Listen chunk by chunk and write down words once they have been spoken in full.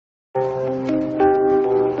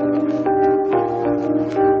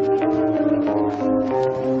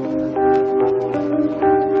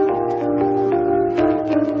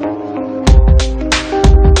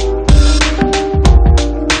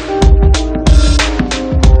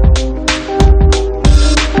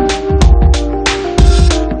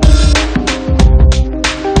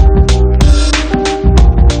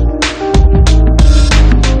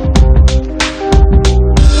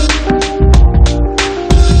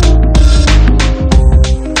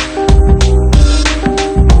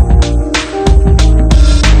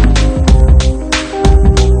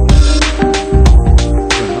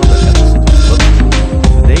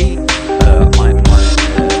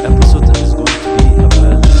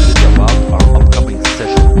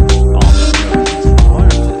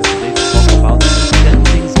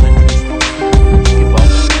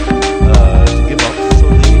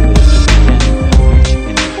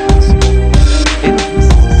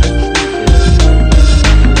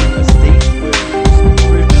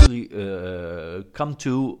come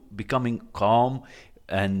to becoming calm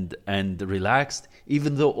and relaxed,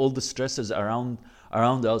 even though all the stresses around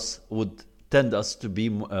us would tend us to be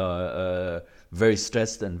very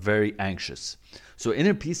stressed and very anxious. So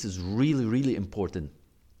inner peace is really, really important.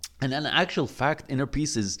 And in actual fact, inner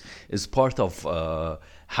peace is part of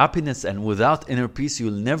happiness, and without inner peace,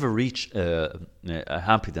 you'll never reach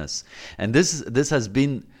happiness. And this has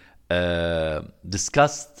been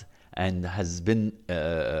discussed and has been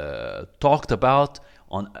talked about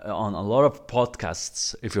on a lot of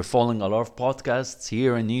podcasts. If you're following a lot of podcasts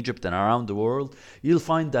here in Egypt and around the world, you'll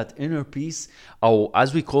find that inner peace, or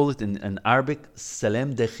as we call it in Arabic,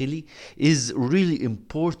 salam dakhili, is really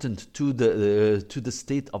important to the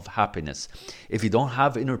state of happiness. If you don't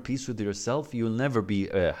have inner peace with yourself, you'll never be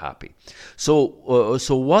happy. So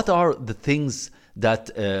what are the things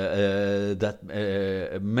that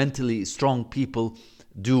mentally strong people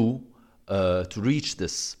do to reach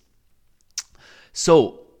this?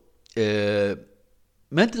 So,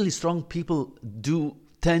 mentally strong people do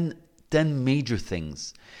 10 major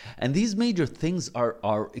things. And these major things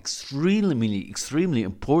are extremely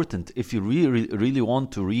important if you really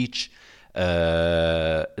want to reach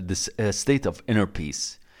this state of inner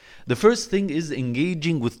peace. The first thing is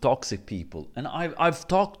engaging with toxic people. And I've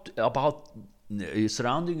talked about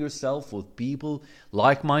surrounding yourself with people,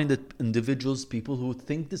 like-minded individuals, people who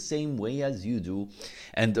think the same way as you do,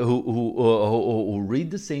 and who read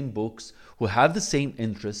the same books, who have the same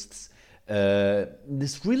interests.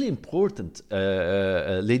 It's really important,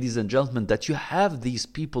 ladies and gentlemen, that you have these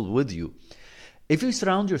people with you. If you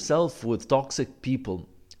surround yourself with toxic people,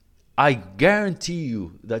 I guarantee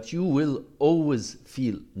you that you will always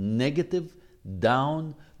feel negative,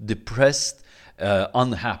 down, depressed,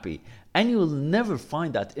 unhappy. And you will never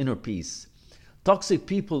find that inner peace. Toxic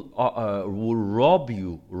people will rob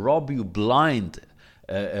you blind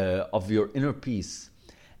of your inner peace.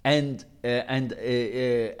 And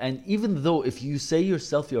even though if you say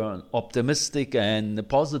yourself you're an optimistic and a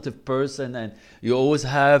positive person, and you always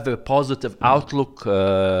have a positive outlook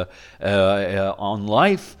on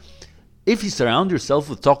life, if you surround yourself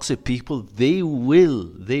with toxic people, they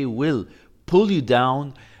will pull you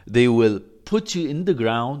down. They will put you in the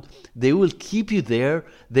ground. They will keep you there.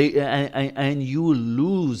 And you will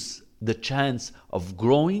lose the chance of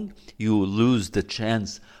growing. You will lose the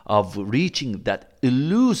chance of reaching that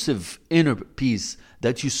elusive inner peace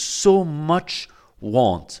that you so much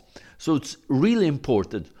want. So it's really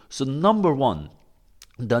important. So the number one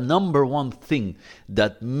thing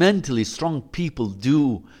that mentally strong people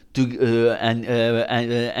do to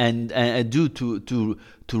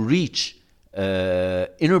reach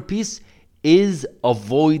inner peace is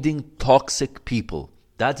avoiding toxic people.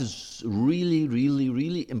 That is really, really,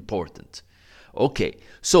 really important. Okay,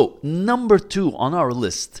 so number 2 on our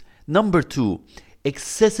list. Number 2,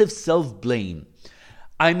 excessive self-blame.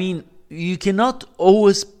 I mean, you cannot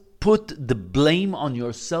always put the blame on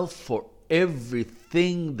yourself for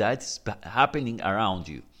everything that's happening around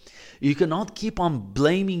you. You cannot keep on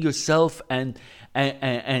blaming yourself and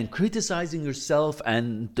criticizing yourself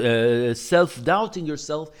and self-doubting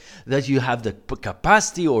yourself that you have the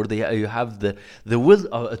capacity or you have the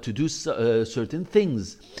will to do certain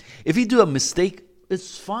things. If you do a mistake,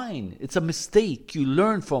 it's fine. It's a mistake. You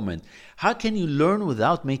learn from it. How can you learn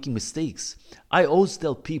without making mistakes? I always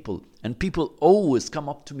tell people, and people always come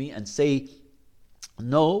up to me and say,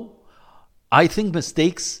 no, I think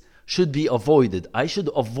mistakes should be avoided. I should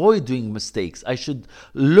avoid doing mistakes. I should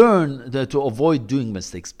learn to avoid doing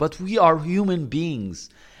mistakes. But we are human beings,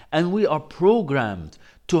 and we are programmed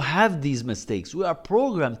to have these mistakes. We are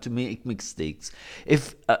programmed to make mistakes.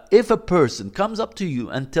 If a person comes up to you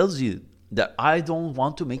and tells you that I don't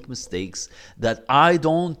want to make mistakes, that I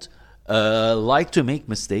don't like to make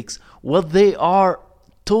mistakes, well, they are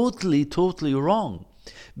totally wrong.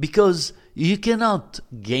 Because you cannot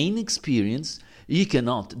gain experience, you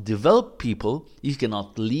cannot develop people, you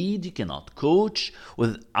cannot lead, you cannot coach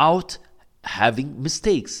without having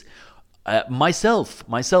mistakes. Myself,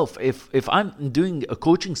 if I'm doing a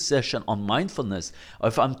coaching session on mindfulness, or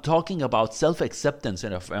if I'm talking about self-acceptance,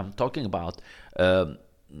 and if I'm talking about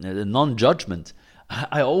non-judgment,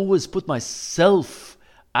 I always put myself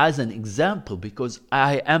as an example, because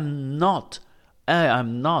I am not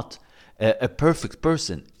a perfect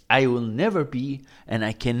person. I will never be, and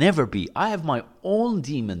I can never be. I have my own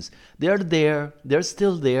demons. They're there. They're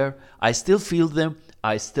still there. I still feel them.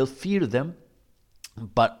 I still fear them.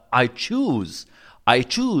 But I choose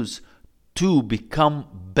to become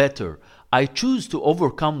better. I choose to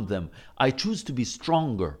overcome them. I choose to be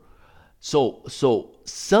stronger. So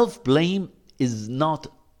self-blame is not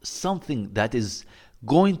something that is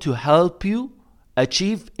going to help you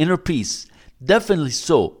achieve inner peace? Definitely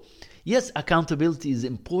so. Yes, accountability is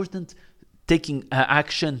important. Taking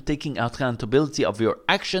action, taking accountability of your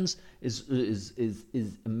actions is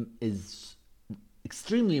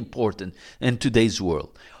extremely important in today's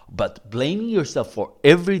world. But blaming yourself for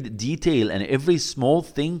every detail and every small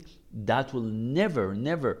thing, that will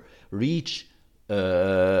never reach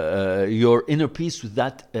your inner peace with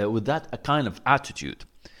that kind of attitude.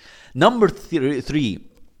 Number three,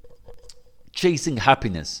 chasing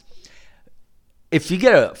happiness. If you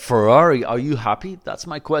get a Ferrari, are you happy? That's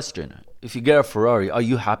my question. If you get a Ferrari, are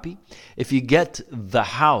you happy? If you get the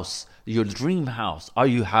house, your dream house, are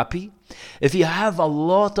you happy? If you have a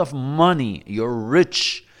lot of money, you're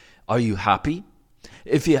rich, are you happy?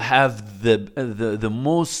 If you have the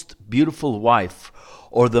most beautiful wife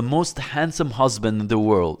or the most handsome husband in the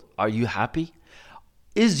world, are you happy?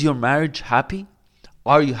 Is your marriage happy?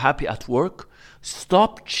 Are you happy at work?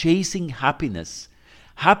 Stop chasing happiness.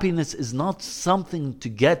 Happiness is not something to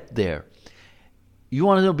get there. You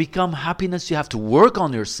want to become happiness, you have to work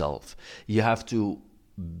on yourself. You have to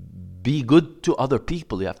be good to other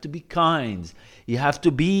people. You have to be kind. You have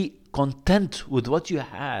to be content with what you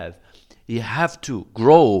have. You have to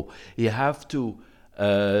grow. You have to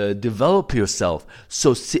develop yourself.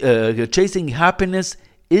 So chasing happiness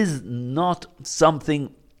is not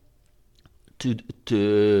something to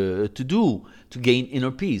do to gain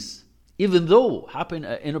inner peace. Even though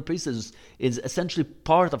inner peace is essentially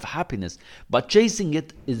part of happiness, but chasing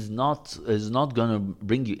it is not going to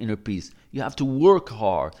bring you inner peace. You have to work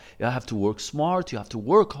hard. You have to work smart. You have to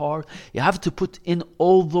work hard. You have to put in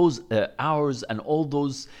all those hours and all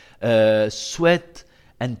those sweat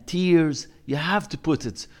and tears. You have to put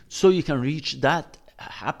it so you can reach that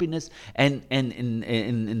happiness, and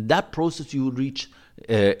in that process you will reach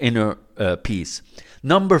inner peace.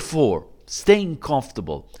 Number 4, staying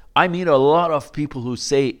comfortable. I meet a lot of people who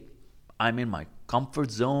say, I'm in my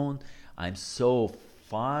comfort zone, I'm so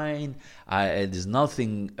fine, there's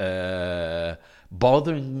nothing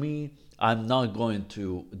bothering me, I'm not going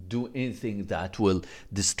to do anything that will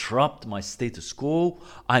disrupt my status quo.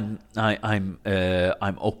 I'm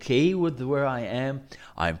okay with where I am.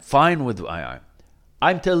 I'm fine with where I am.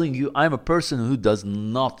 I'm telling you, I'm a person who does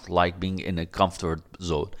not like being in a comfort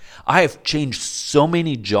zone. I have changed so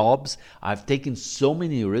many jobs. I've taken so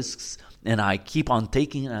many risks, and I keep on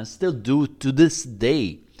taking, and I still do to this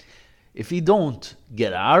day. If you don't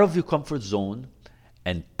get out of your comfort zone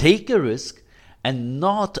and take a risk, and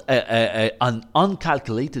not an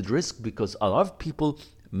uncalculated risk, because a lot of people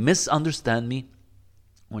misunderstand me.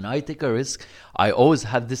 When I take a risk, I always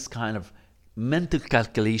have this kind of mental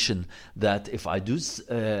calculation that if I do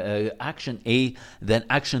action A, then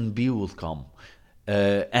action B will come,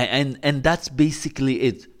 and that's basically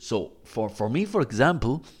it. So for me, for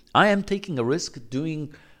example, I am taking a risk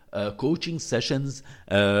doing coaching sessions,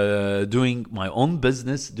 doing my own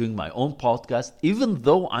business, doing my own podcast, even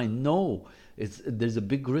though I know there's a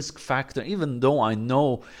big risk factor, even though I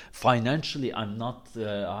know financially I'm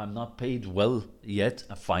not paid well yet.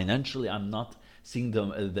 Financially, I'm not seeing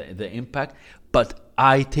the impact, but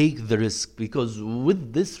I take the risk, because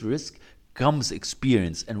with this risk comes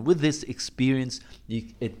experience, and with this experience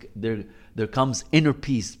there comes inner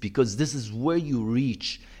peace, because this is where you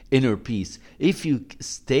reach inner peace. If you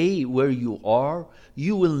stay where you are,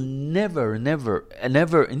 you will never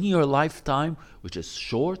in your lifetime, which is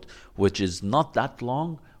short, which is not that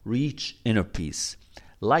long, reach inner peace.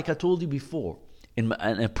 Like I told you before in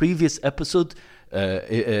a previous episode,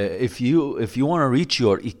 if you want to reach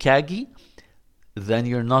your Ikagi, then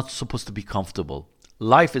you're not supposed to be comfortable.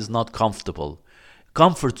 Life is not comfortable.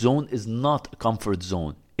 Comfort zone is not a comfort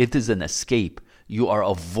zone. It is an escape. You are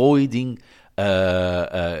avoiding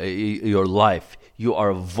your life. You are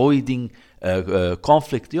avoiding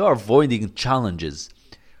conflict. You are avoiding challenges.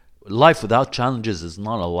 Life without challenges is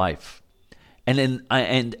not a life. And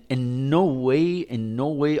in no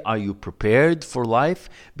way are you prepared for life,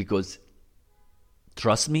 because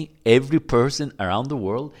trust me, every person around the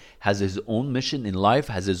world has his own mission in life,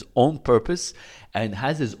 has his own purpose, and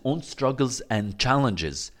has his own struggles and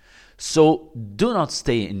challenges. So do not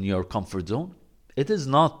stay in your comfort zone. It is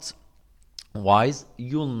not wise.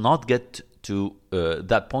 You will not get to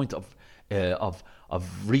that point of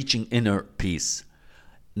reaching inner peace.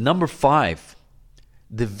 Number 5,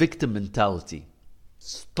 the victim mentality.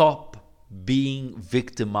 Stop being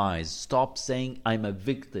victimized. Stop saying I'm a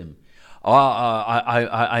victim.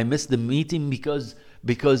 I missed the meeting because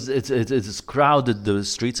it's crowded. The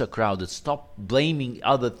streets are crowded. Stop blaming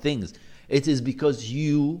other things. It is because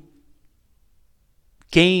you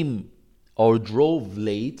came or drove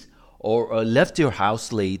late or left your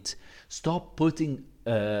house late. Stop being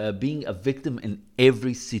a victim in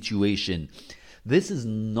every situation. This is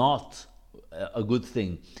not a good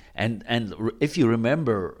thing. And if you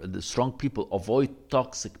remember, the strong people avoid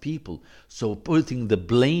toxic people. So putting the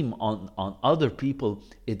blame on other people,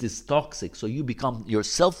 it is toxic. So you become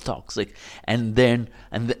yourself toxic, and then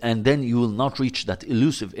you will not reach that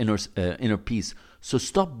elusive inner peace. So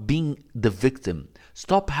stop being the victim.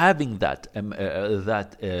 Stop having that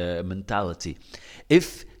mentality.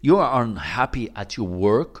 If you are unhappy at your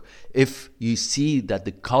work, if you see that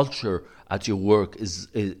the culture at your work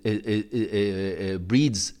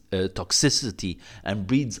breeds toxicity and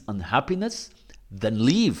breeds unhappiness, then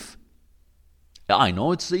leave. I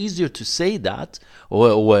know it's easier to say that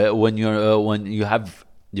when you have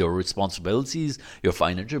your responsibilities, your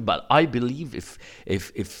financial. But I believe if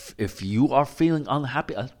you are feeling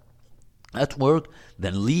unhappy at work,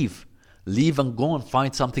 then leave and go and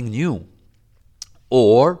find something new.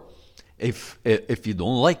 Or if you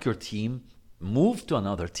don't like your team, move to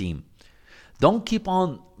another team. Don't keep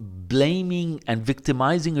on blaming and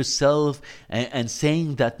victimizing yourself and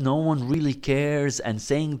saying that no one really cares, and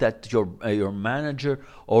saying that your manager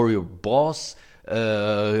or your boss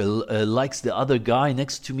likes the other guy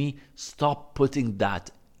next to me. Stop putting that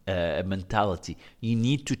mentality. You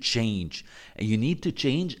need to change.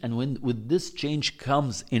 And with this change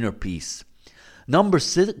comes inner peace. Number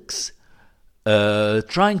 6,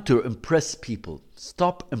 trying to impress people.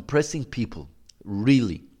 Stop impressing people.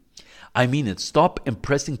 Really, I mean it. Stop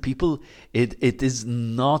impressing people. It is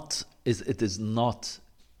not a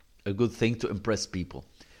good thing to impress people.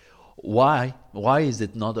 Why is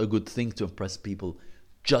it not a good thing to impress people?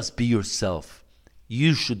 Just be yourself.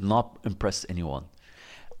 You should not impress anyone.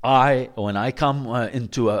 When I come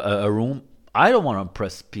into a room, I don't want to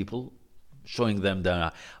impress people, showing them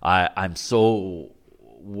that I'm so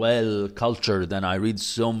well cultured and I read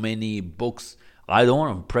so many books. I don't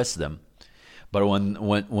want to impress them. But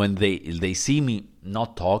when they see me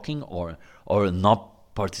not talking or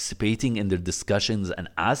not participating in their discussions and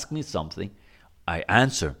ask me something, I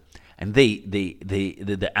answer. And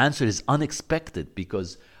the answer is unexpected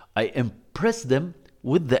because I impress them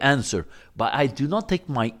with the answer. But I do not take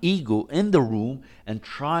my ego in the room and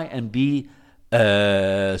try and be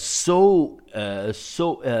so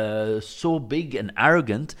big and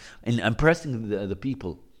arrogant in impressing the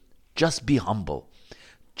people. Just be humble.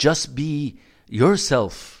 Just be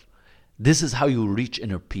yourself. This is how you reach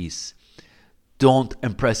inner peace. Don't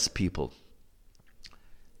impress people.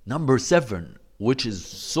 Number 7, which is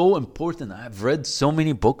so important. I've read so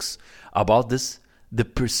many books about this. The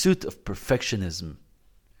pursuit of perfectionism.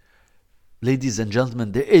 Ladies and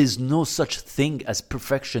gentlemen, there is no such thing as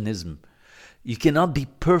perfectionism. You cannot be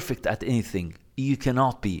perfect at anything. You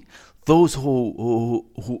cannot be. Those who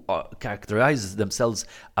characterize themselves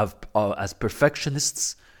as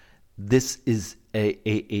perfectionists, this is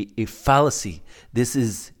a fallacy. This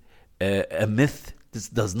is a myth. This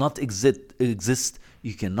does not exist.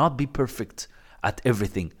 You cannot be perfect at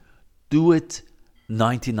everything. Do it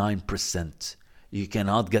 99%. You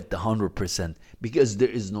cannot get the 100% because there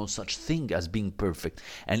is no such thing as being perfect.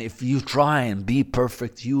 And if you try and be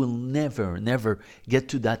perfect, you will never get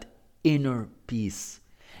to that inner peace.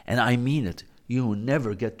 And I mean it. You will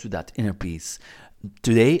never get to that inner peace.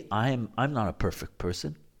 Today, I'm not a perfect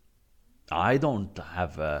person. I don't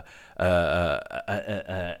have a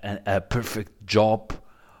perfect job.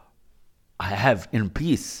 I have inner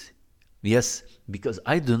peace. Yes, because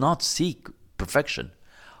I do not seek perfection.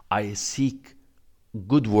 I seek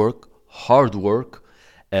good work, hard work,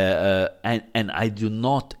 and I do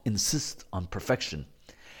not insist on perfection.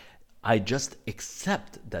 I just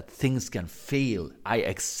accept that things can fail. I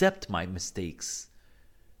accept my mistakes.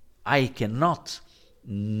 I cannot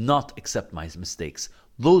not accept my mistakes.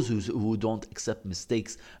 Those who don't accept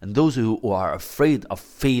mistakes and those who are afraid of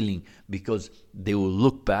failing because they will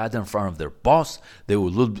look bad in front of their boss, they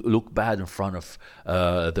will look bad in front of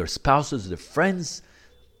their spouses, their friends,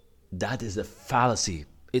 that is a fallacy.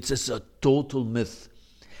 It is a total myth.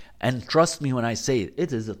 And trust me when I say it,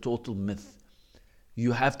 it is a total myth.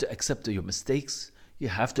 You have to accept your mistakes. You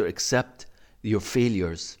have to accept your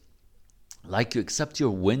failures. Like you accept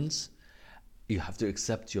your wins, you have to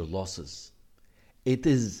accept your losses. It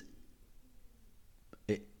is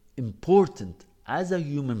important as a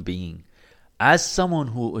human being, as someone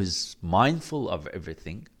who is mindful of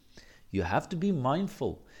everything, you have to be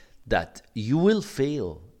mindful that you will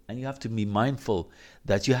fail, and you have to be mindful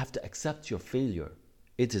that you have to accept your failure.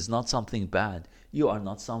 It is not something bad. You are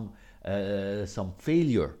not some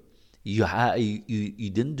failure. You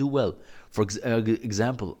didn't do well. For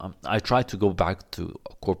example, I try to go back to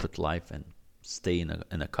corporate life, and stay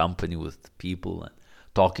in a company with people and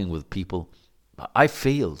talking with people. I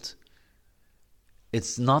failed.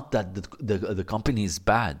 It's not that the company is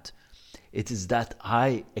bad. It is that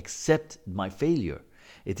I accept my failure.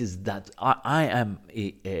 It is that I am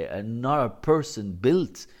not a person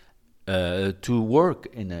built to work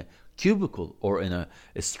in a cubicle or in a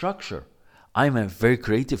structure. I'm a very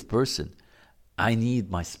creative person. I need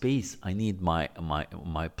my space. I need my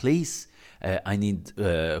place. I need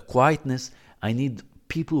quietness. I need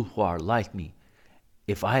people who are like me.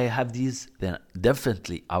 If I have these, then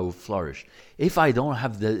definitely I will flourish. If I don't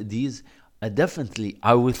have these, definitely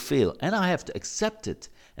I will fail. And I have to accept it.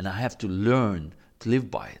 And I have to learn to live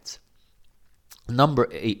by it. Number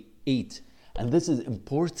eight, and this is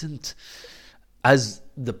important as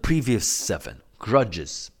the previous 7,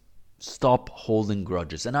 grudges. Stop holding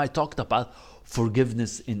grudges. And I talked about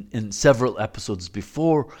forgiveness in several episodes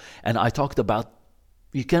before. And I talked about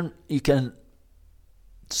you can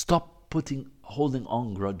stop holding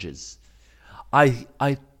on grudges.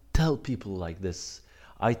 I tell people like this.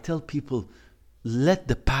 I tell people, let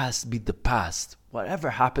the past be the past. Whatever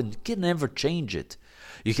happened, you can never change it.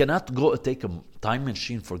 You cannot go take a time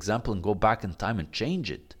machine, for example, and go back in time and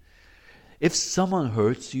change it. If someone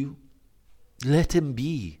hurts you, let him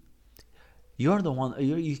be. You're the one.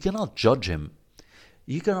 You cannot judge him.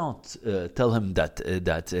 You cannot tell him that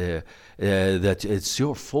it's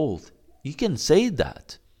your fault. You can say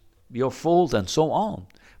that, your fault, and so on,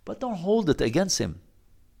 but don't hold it against him.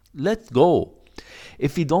 Let go.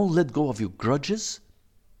 If you don't let go of your grudges,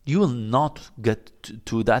 you will not get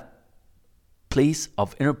to that place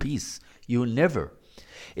of inner peace. You will never.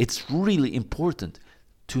 It's really important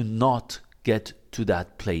to not get to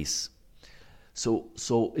that place. So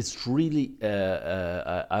it's really,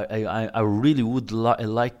 I really would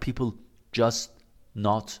like people just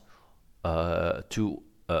not to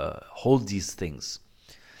hold these things.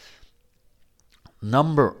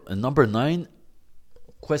 Number 9,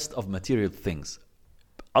 quest of material things.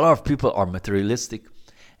 A lot of people are materialistic,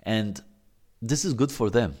 and this is good for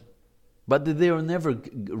them, but they will never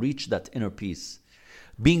reach that inner peace.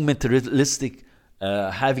 Being materialistic,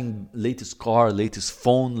 having latest car, latest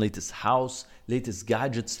phone, latest house, latest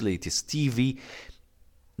gadgets, latest TV,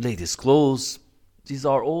 latest clothes, these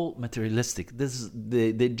are all materialistic.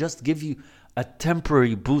 They just give you a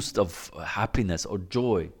temporary boost of happiness or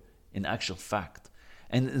joy in actual fact,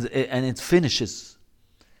 and it finishes.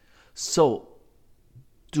 So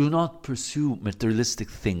do not pursue materialistic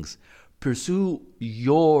things. Pursue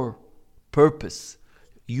your purpose.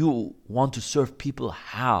 You want to serve people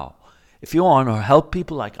how? If you want to help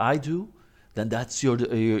people like I do, then that's your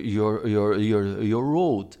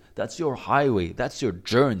road. That's your highway. That's your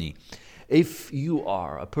journey. If you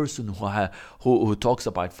are a person who talks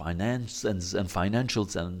about finance and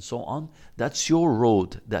financials and so on, that's your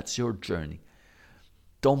road. That's your journey.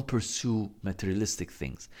 Don't pursue materialistic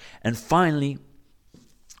things. And finally,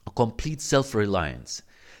 a complete self-reliance.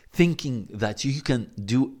 Thinking that you can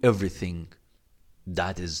do everything,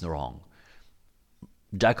 that is wrong.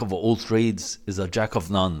 Jack of all trades is a jack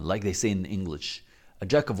of none, like they say in English. A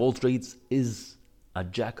jack of all trades is a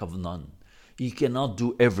jack of none. You cannot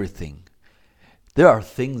do everything. There are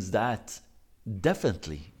things that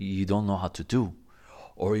definitely you don't know how to do,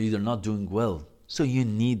 or you're not doing well, so you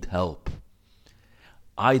need help.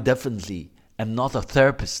 I definitely am not a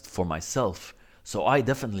therapist for myself, so I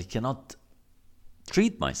definitely cannot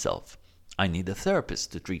treat myself. I need a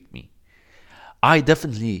therapist to treat me. I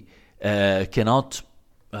definitely cannot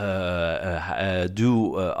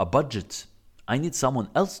do a budget. I need someone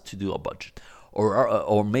else to do a budget,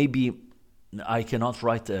 or maybe I cannot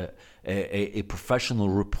write a professional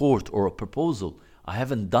report or a proposal. I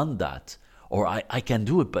haven't done that, or I can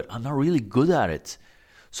do it, but I'm not really good at it.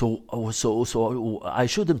 So I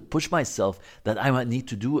shouldn't push myself that I might need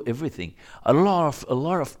to do everything. A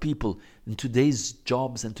lot of people in today's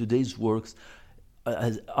jobs and today's works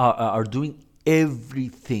are doing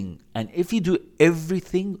everything, and if you do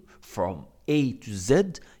everything from A to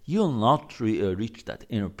Z, you'll not reach that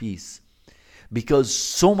inner peace, because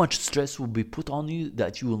so much stress will be put on you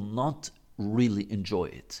that you will not really enjoy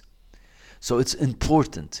it. So it's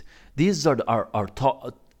important. These are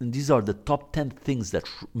the top 10 things that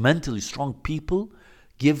mentally strong people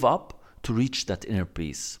give up to reach that inner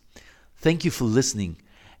peace. Thank you for listening,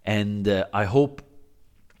 and I hope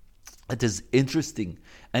it is interesting.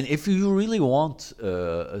 And if you really want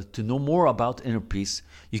to know more about inner peace,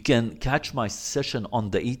 you can catch my session on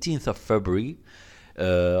the 18th of February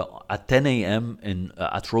at 10 a.m.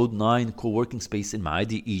 at Road 9 co-working space in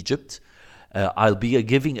Maadi, Egypt. I'll be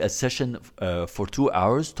giving a session for 2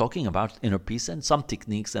 hours talking about inner peace and some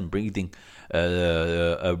techniques and breathing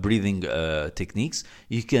techniques.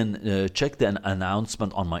 You can check the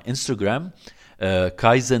announcement on my Instagram,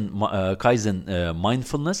 Kaizen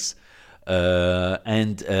Mindfulness,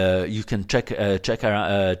 and you can check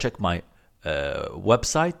my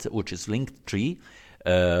website, which is Linktree,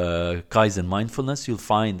 Kaizen Mindfulness. You'll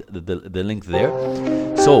find the link there.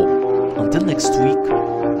 So until next week,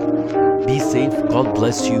 be safe, God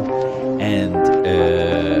bless you, and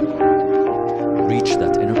reach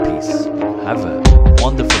that inner peace. Have a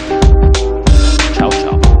wonderful day.